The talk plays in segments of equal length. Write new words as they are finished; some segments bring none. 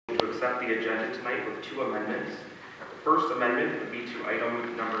accept the agenda tonight with two amendments. The first amendment would be to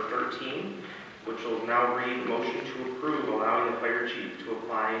item number 13, which will now read, motion to approve allowing the fire chief to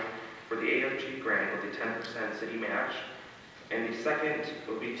apply for the AFG grant with a 10% city match. And the second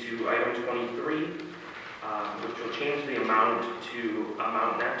will be to item 23, which will change the amount to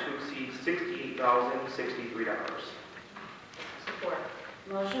amount not to exceed $68,063. Support.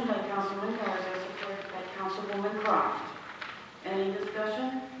 Motion by Councilman Garza, supported by Councilwoman Croft. Any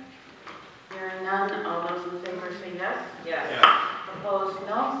discussion? Hearing none, all those in favor say yes. Yes. Opposed,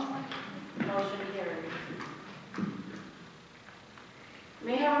 no. Motion carries.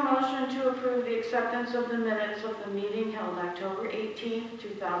 May I have a motion to approve the acceptance of the minutes of the meeting held October 18,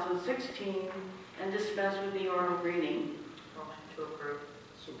 2016, and dispense with the oral reading? Motion to approve.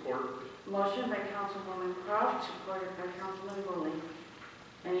 Support. Motion by Councilwoman Croft, supported by Councilman Woolley.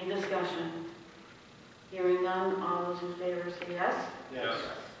 Any discussion? Hearing none, all those in favor say yes. Yes.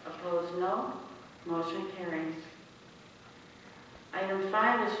 Opposed, no. Motion carries. Item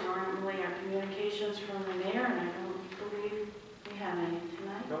 5 is normally our communications from the mayor, and I don't believe we have any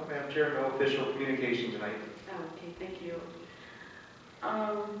tonight. No, Madam Chair, no official communication tonight. Okay, thank you.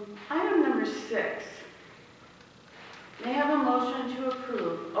 Item number 6. May I have a motion to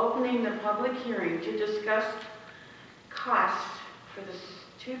approve opening the public hearing to discuss costs for the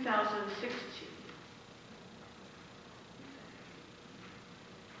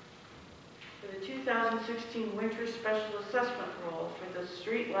 2016 winter special assessment roll for the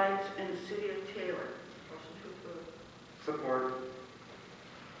street lights in the city of Taylor. Motion to approve. Support.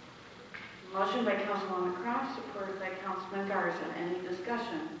 Motion by Councilwoman Croft, supported by Councilman Garza. Any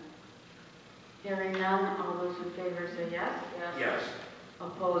discussion? Hearing none, all those in favor say yes. Yes.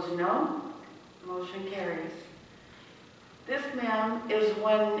 Opposed, no. Motion carries. This, ma'am, is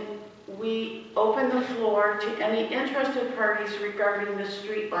when we open the floor to any interested parties regarding the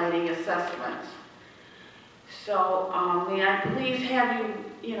street lighting assessments. So, may I please have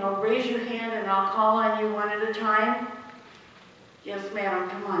you, raise your hand and I'll call on you one at a time? Yes, ma'am,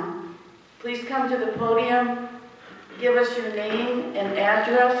 come on. Please come to the podium, give us your name and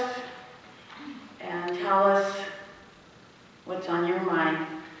address, and tell us what's on your mind.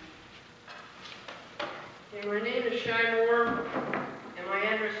 Okay, my name is Shy Moore, and my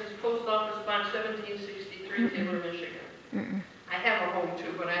address is Post Office Box 1763, Taylor, Michigan. I have a home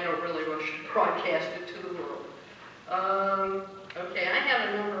too, but I don't really want to broadcast it to the world. Okay, I have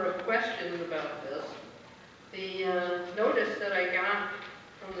a number of questions about this. The notice that I got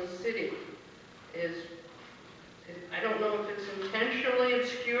from the city is, I don't know if it's intentionally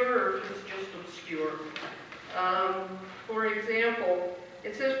obscure or if it's just obscure. For example,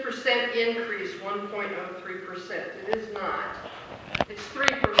 it says percent increase 1.03%. It is not. It's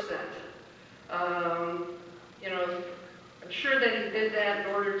 3%. I'm sure that he did that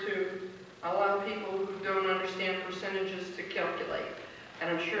in order to allow people who don't understand percentages to calculate. And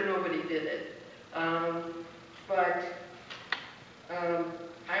I'm sure nobody did it.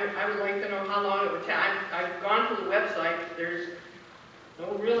 I would like to know how long it would take. I've gone to the website. There's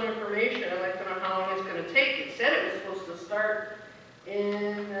no real information. I'd like to know how long it's going to take. It said it was supposed to start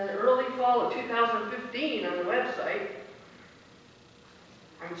in early fall of 2015 on the website.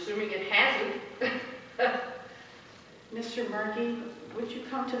 I'm assuming it hasn't. Mr. Murphy, would you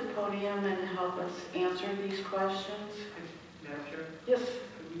come to the podium and help us answer these questions? Madam Chair, Yes.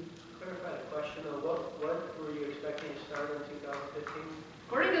 could you clarify the question of what were you expecting to start in 2015?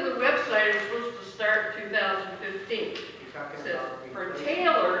 According to the website, it's supposed to start 2015. You're It talking says, about for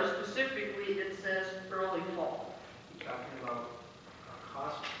Taylor specifically, it says early fall. You're talking about a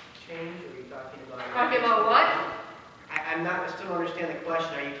cost change, or are you talking about? Talking about what? I still don't understand the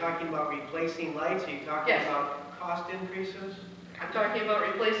question. Are you talking about replacing lights? Are you talking Yes. about cost increases? I'm talking about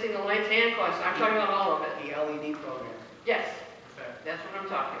replacing the lights and costs. I'm talking about all of it. The LED program. Yes, Okay. that's what I'm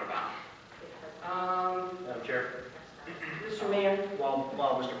talking about. Madam Chair, Mr. Mayor?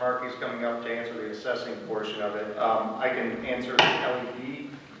 while Mr. Markey's coming up to answer the assessing portion of it, I can answer the LED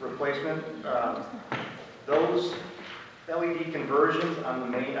replacement. Those LED conversions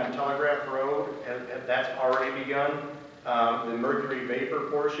on Telegraph Road, that's already begun. The mercury vapor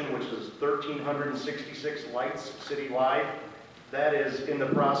portion, which is 1,366 lights citywide, that is in the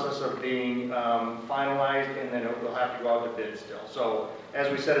process of being finalized, and then it will have to go out to bid still. So, as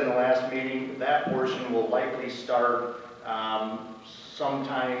we said in the last meeting, that portion will likely start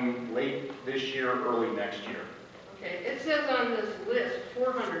sometime late this year, early next year. Okay, it says on this list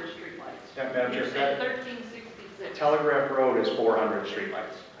 400 streetlights. Madam Chair, You said 1366. Telegraph Road is 400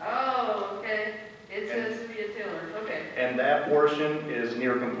 streetlights. Oh, okay. It says City of Taylor. Okay. And that portion is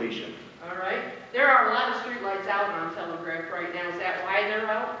near completion. All All right. There are a lot of streetlights out on Telegraph right now. Is that why they're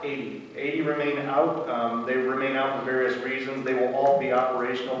out? 80 remain out. They remain out for various reasons. They will all be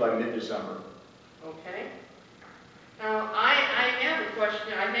operational by mid-December. Okay. Now, I have a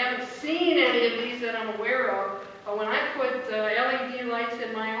question. I haven't seen any of these that I'm aware of, but when I put LED lights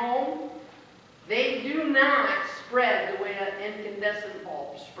in my home, they do not spread the way an incandescent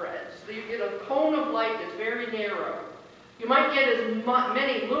bulb spreads. So you get a cone of light that's very narrow. You might get as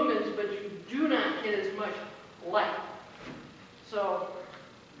many lumens, but you do not get as much light. So,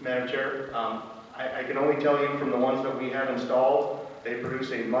 Madam Chair, I can only tell you from the ones that we have installed, they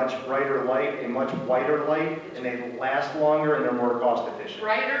produce a much brighter light, a much whiter light, and they last longer and they're more cost efficient.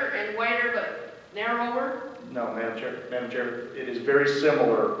 brighter and whiter, but narrower. No, Madam Chair, it is very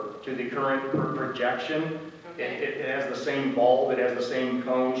similar to the current projection. Okay. It has the same bulb, it has the same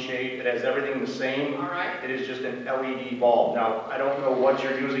cone shape, it has everything the same. All right. It is just an LED bulb. Now, I don't know what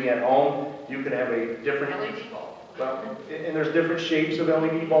you're using at home. You could have a different, LED bulb. well, and there's different shapes of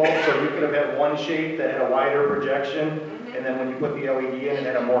LED bulbs, so you could have had one shape that had a wider projection, and then when you put the LED in, it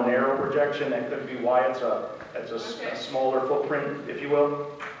had a more narrow projection. That could be why it's a smaller footprint, if you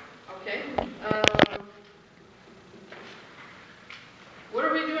will. Okay. What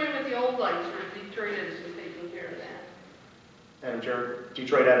are we doing with the old lights, or is Detroit Edison taking care of that? Madam Chair,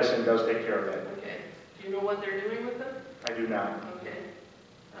 Detroit Edison does take care of that. Okay. Do you know what they're doing with them? I do not. Okay.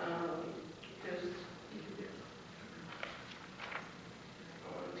 Because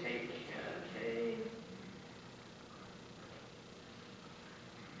I want to take, okay.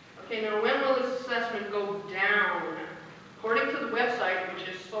 Okay, now when will this assessment go down? According to the website, which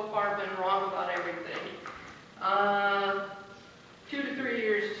has so far been wrong about everything, 2 to 3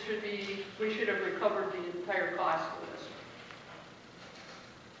 years we should have recovered the entire cost of this.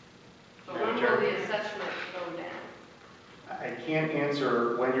 So when will the assessment go down? I can't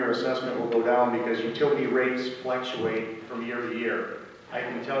answer when your assessment will go down because utility rates fluctuate from year to year. I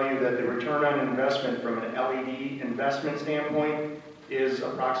can tell you that the return on investment from an LED investment standpoint is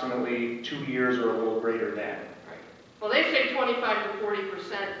approximately 2 years or a little greater than. Well, they say 25 to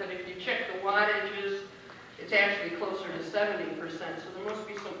 40%, but if you check the wattages, it's actually closer to 70%, so there must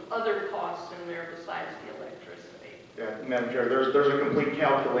be some other costs in there besides the electricity. Yeah, Madam Chair, there's a complete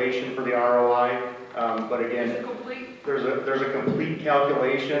calculation for the ROI, but Is again, it complete? there's a complete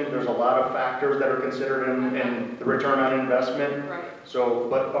calculation. There's a lot of factors that are considered in the return on investment. Right. So,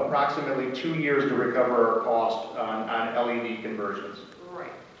 but approximately 2 years to recover our cost on LED conversions.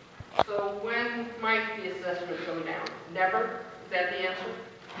 Right. So when might the assessment go down? Never? Is that the answer?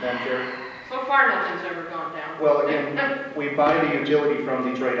 Madam Chair? So far, nothing's ever gone down. Well, again, we buy the utility from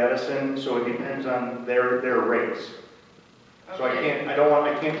Detroit Edison, so it depends on their rates. So I Okay.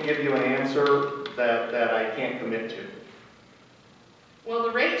 can't give you an answer that I can't commit to. Well,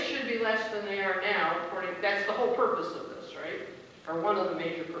 the rates should be less than they are now, that's the whole purpose of this, right? Or one of the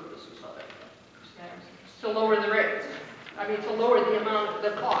major purposes of it. To lower the rates. I mean, to lower the amount,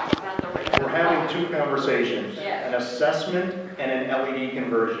 the cost, not the rate. We're having two conversations, Yes. an assessment and an LED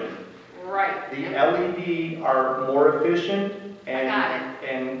conversion. Right. The LED are more efficient I got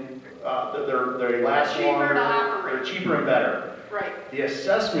and they last Cheaper to longer. operate. They're cheaper and better. Right. The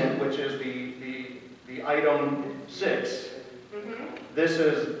assessment, which is the item 6, Mm-hmm. this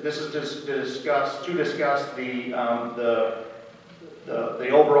is just to discuss the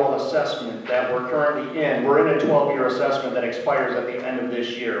overall assessment that we're currently in. We're in a 12-year assessment that expires at the end of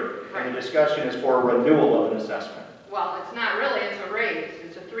this year. And the discussion is for a renewal of an assessment. Well, it's not really, it's a raise.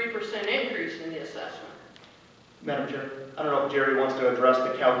 It's a 3% increase in the assessment. Madam Chair, I don't know if Jerry wants to address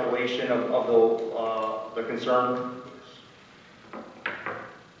the calculation of the concern.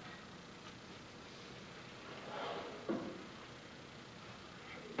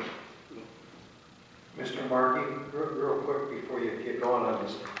 Mr. Markey, real quick before you get going on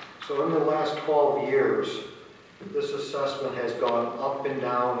this. So in the last 12 years, this assessment has gone up and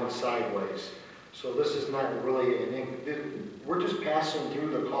down and sideways. So this is not really we're just passing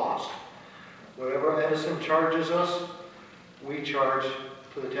through the cost. Whatever Edison charges us, we charge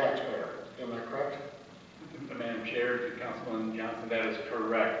to the taxpayer. Am I correct? Madam Chair, to Councilman Johnson, that is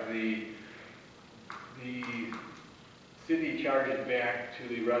correct. The city charges back to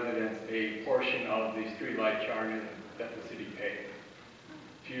the residents a portion of the streetlight charges that the city pays.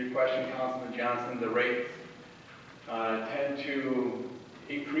 To your question, Councilman Johnson, the rates tend to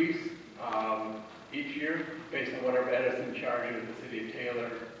increase each year based on whatever Edison charges the city of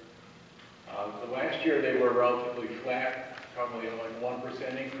Taylor. The last year they were relatively flat, probably like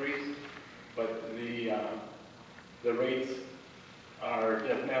 1% increase, but the rates are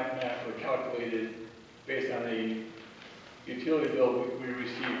just mathematically calculated based on utility bill we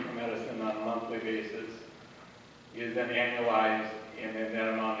receive from Edison on a monthly basis is then annualized, and then that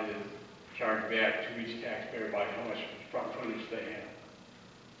amount is charged back to each taxpayer by how much front footage they have.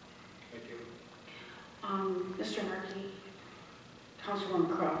 Thank you. Mr. Markey, Councilwoman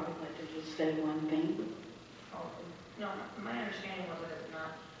Crawford would like to just say one thing. No, my understanding was that it's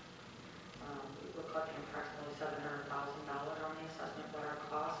not, we're collecting approximately $700,000 on the assessment, but our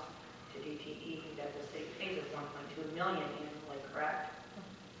cost to DTE that the state pays is $1.2 million annually, correct?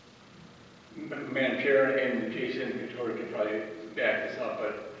 Madam Chair, and Jason Victoria can probably back this up,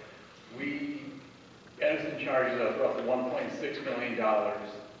 but Edison charges us roughly $1.6 million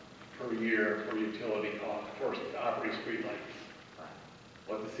per year for utility costs for operating streetlights.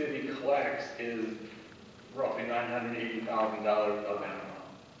 What the city collects is roughly $980,000 of that amount.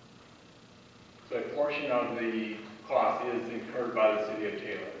 So a portion of the cost is incurred by the city of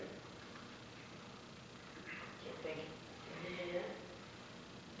Taylor. Thank you.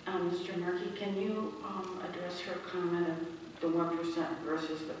 Mr. Markey, can you address her comment of the 1%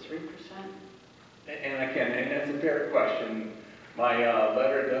 versus the 3%? And I can, and that's a fair question. My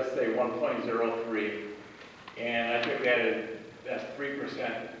letter does say 1.03, and I took that as that's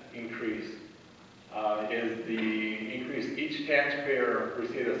 3% increase. Is the increase, each taxpayer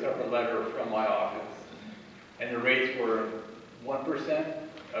received a separate letter from my office, and the rates were 1%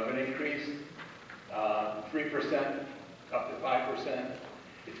 of an increase, 3% up to 5%.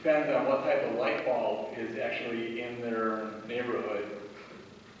 It depends on what type of light bulb is actually in their neighborhood.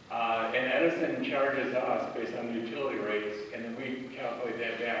 And Edison charges us based on the utility rates, and then we calculate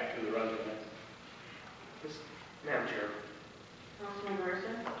that back to the residents. Madam Chair. Councilman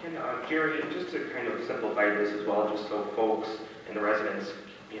Garza? And Jerry, just to kind of simplify this as well, just so folks and the residents,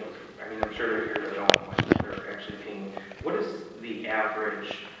 you know, I mean, I'm sure they're here to know how much they're actually paying. What is the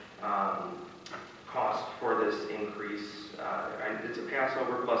average cost for this increase? And it's a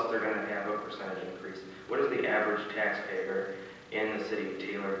Passover plus they're going to have a percentage increase. What is the average taxpayer in the city of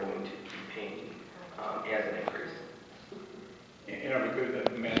Taylor going to be paying as an increase? And if we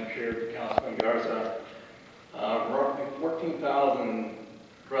could, Madam Chair, Councilman Garza, roughly 14,000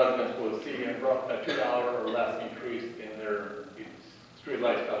 residents will see a $2 or less increase in their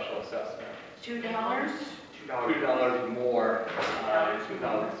streetlight special assessment. $2? $2 more in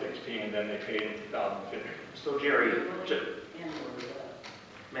 2016 than they paid in 2015. So Jerry,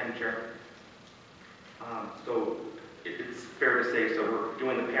 Madam Chair, so it's fair to say, so we're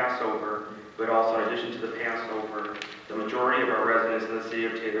doing the Passover, but also in addition to the Passover, the majority of our residents in the city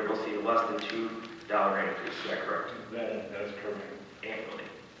of Taylor will see a less than $2 increase. Is that correct? That is correct. Annually.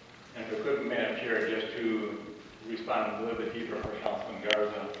 And if I could, Madam Chair, just to respond a little bit deeper for Councilman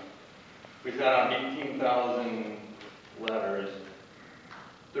Garza, we sent out 18,000 letters.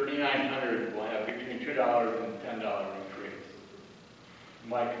 3,900 will have between $2 and $10 increase.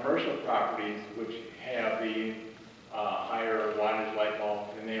 My commercial properties, which have the higher wattage light bulb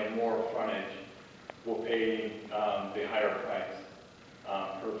and they have more frontage, will pay the higher price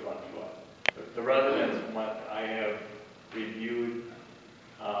per front foot. The residents, what I have reviewed,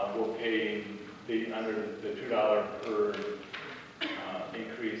 will pay under the $2 per